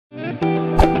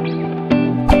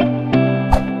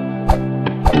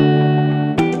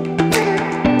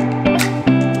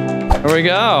Here we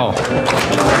go.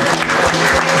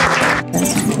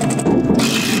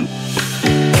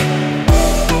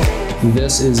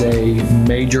 This is a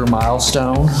major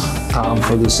milestone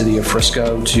for the City of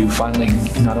Frisco to finally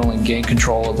not only gain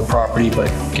control of the property, but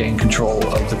gain control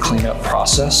of the cleanup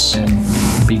process and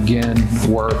begin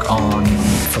work on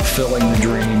fulfilling the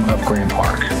dream of Grand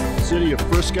Park. City of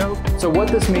Frisco. So what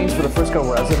this means for the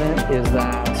Frisco resident is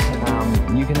that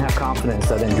you can have confidence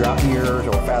that in drought years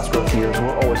or fast growth years,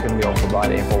 we're always going to be able to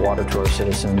provide ample water to our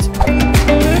citizens.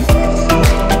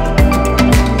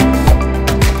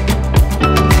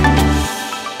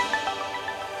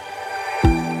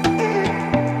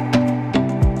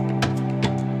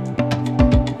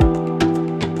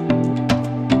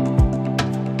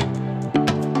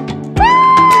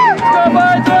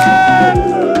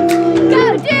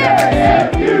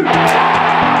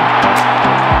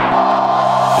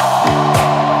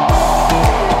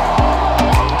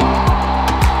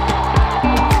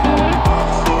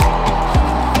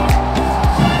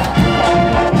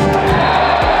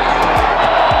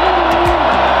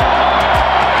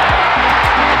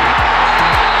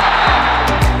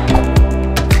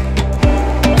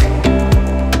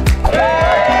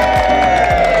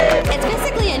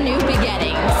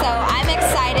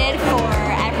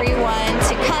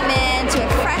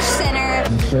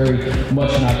 Very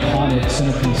much an iconic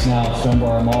centerpiece now of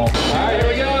Stoneborough Mall. All right, here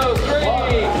we go. 3,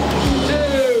 2,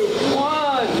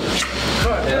 1.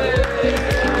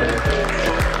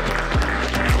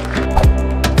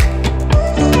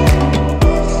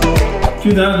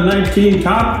 2019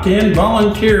 Top 10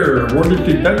 Volunteer awarded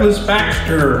to Douglas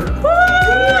Baxter.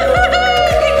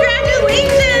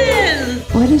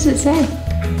 Congratulations! What does it say?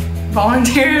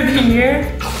 Volunteer of the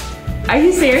Year? Are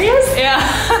you serious? Yeah.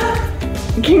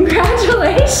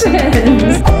 Congratulations!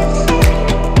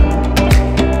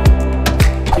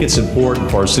 It's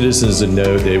important for our citizens to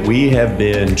know that we have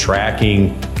been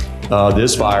tracking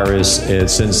this virus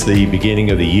since the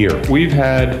beginning of the year. We've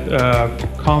had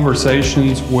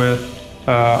conversations with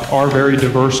our very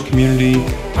diverse community.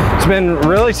 It's been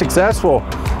really successful.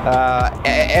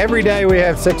 Every day we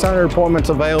have 600 appointments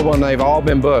available and they've all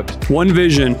been booked. One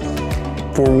vision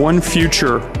for one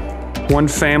future, one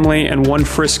family, and one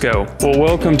Frisco. Well,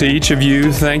 welcome to each of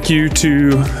you. Thank you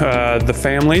to the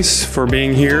families for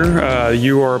being here.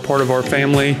 You are a part of our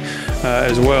family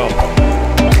as well.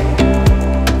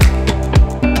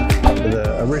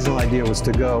 The original idea was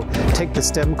to go take the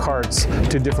STEM carts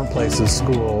to different places,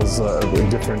 schools,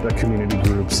 different community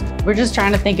groups. We're just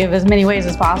trying to think of as many ways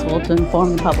as possible to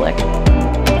inform the public.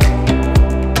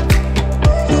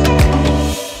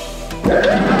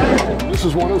 This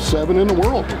is one of 7 in the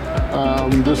world.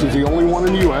 This is the only one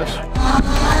in the U.S.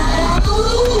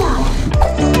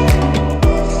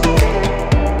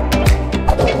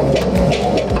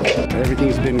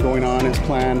 Everything's been going on as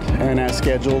planned and as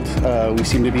scheduled. We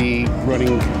seem to be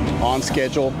running on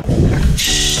schedule.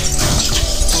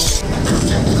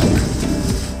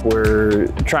 We're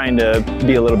trying to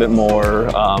be a little bit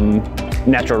more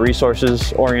natural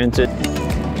resources oriented.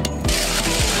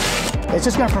 It's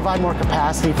just going to provide more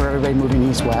capacity for everybody moving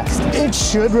east-west. It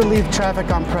should relieve traffic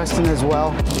on Preston as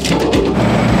well.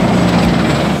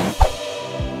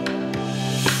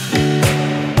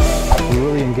 We're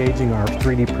really engaging our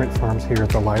 3D print farms here at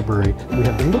the library. We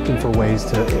have been looking for ways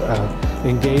to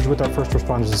engage with our first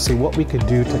responders to see what we could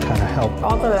do to kind of help.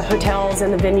 All the hotels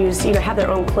and the venues, have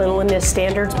their own cleanliness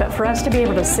standards, but for us to be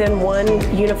able to send one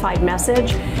unified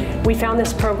message, we found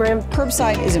this program.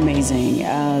 Curbside is amazing.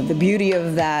 The beauty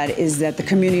of that is that the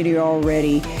community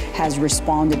already has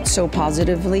responded so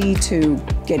positively to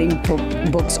getting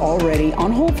books already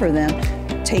on hold for them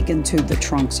taken to the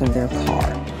trunks of their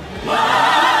car.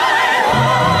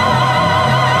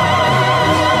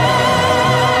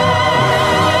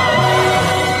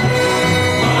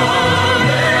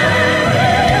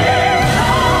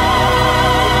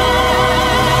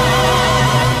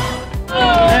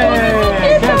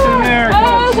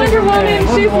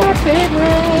 She's my favorite.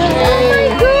 Oh my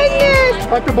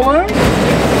goodness! Like the balloon?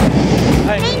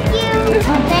 Thank you.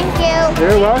 Thank you.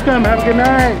 You're welcome. Have a good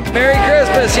night. Merry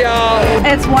Christmas, y'all.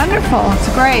 It's wonderful. It's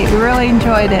great. We really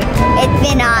enjoyed it. It's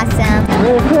been awesome.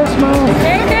 Merry Christmas.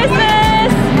 Merry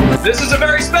Christmas. This is a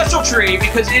very special tree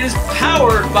because it is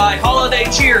powered by holiday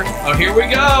cheer. Oh, here we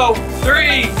go.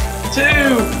 3,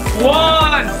 2,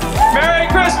 1. Merry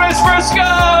Christmas,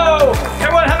 Frisco!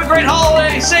 Everyone have a great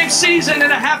holiday, safe season,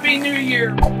 and a happy new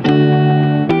year.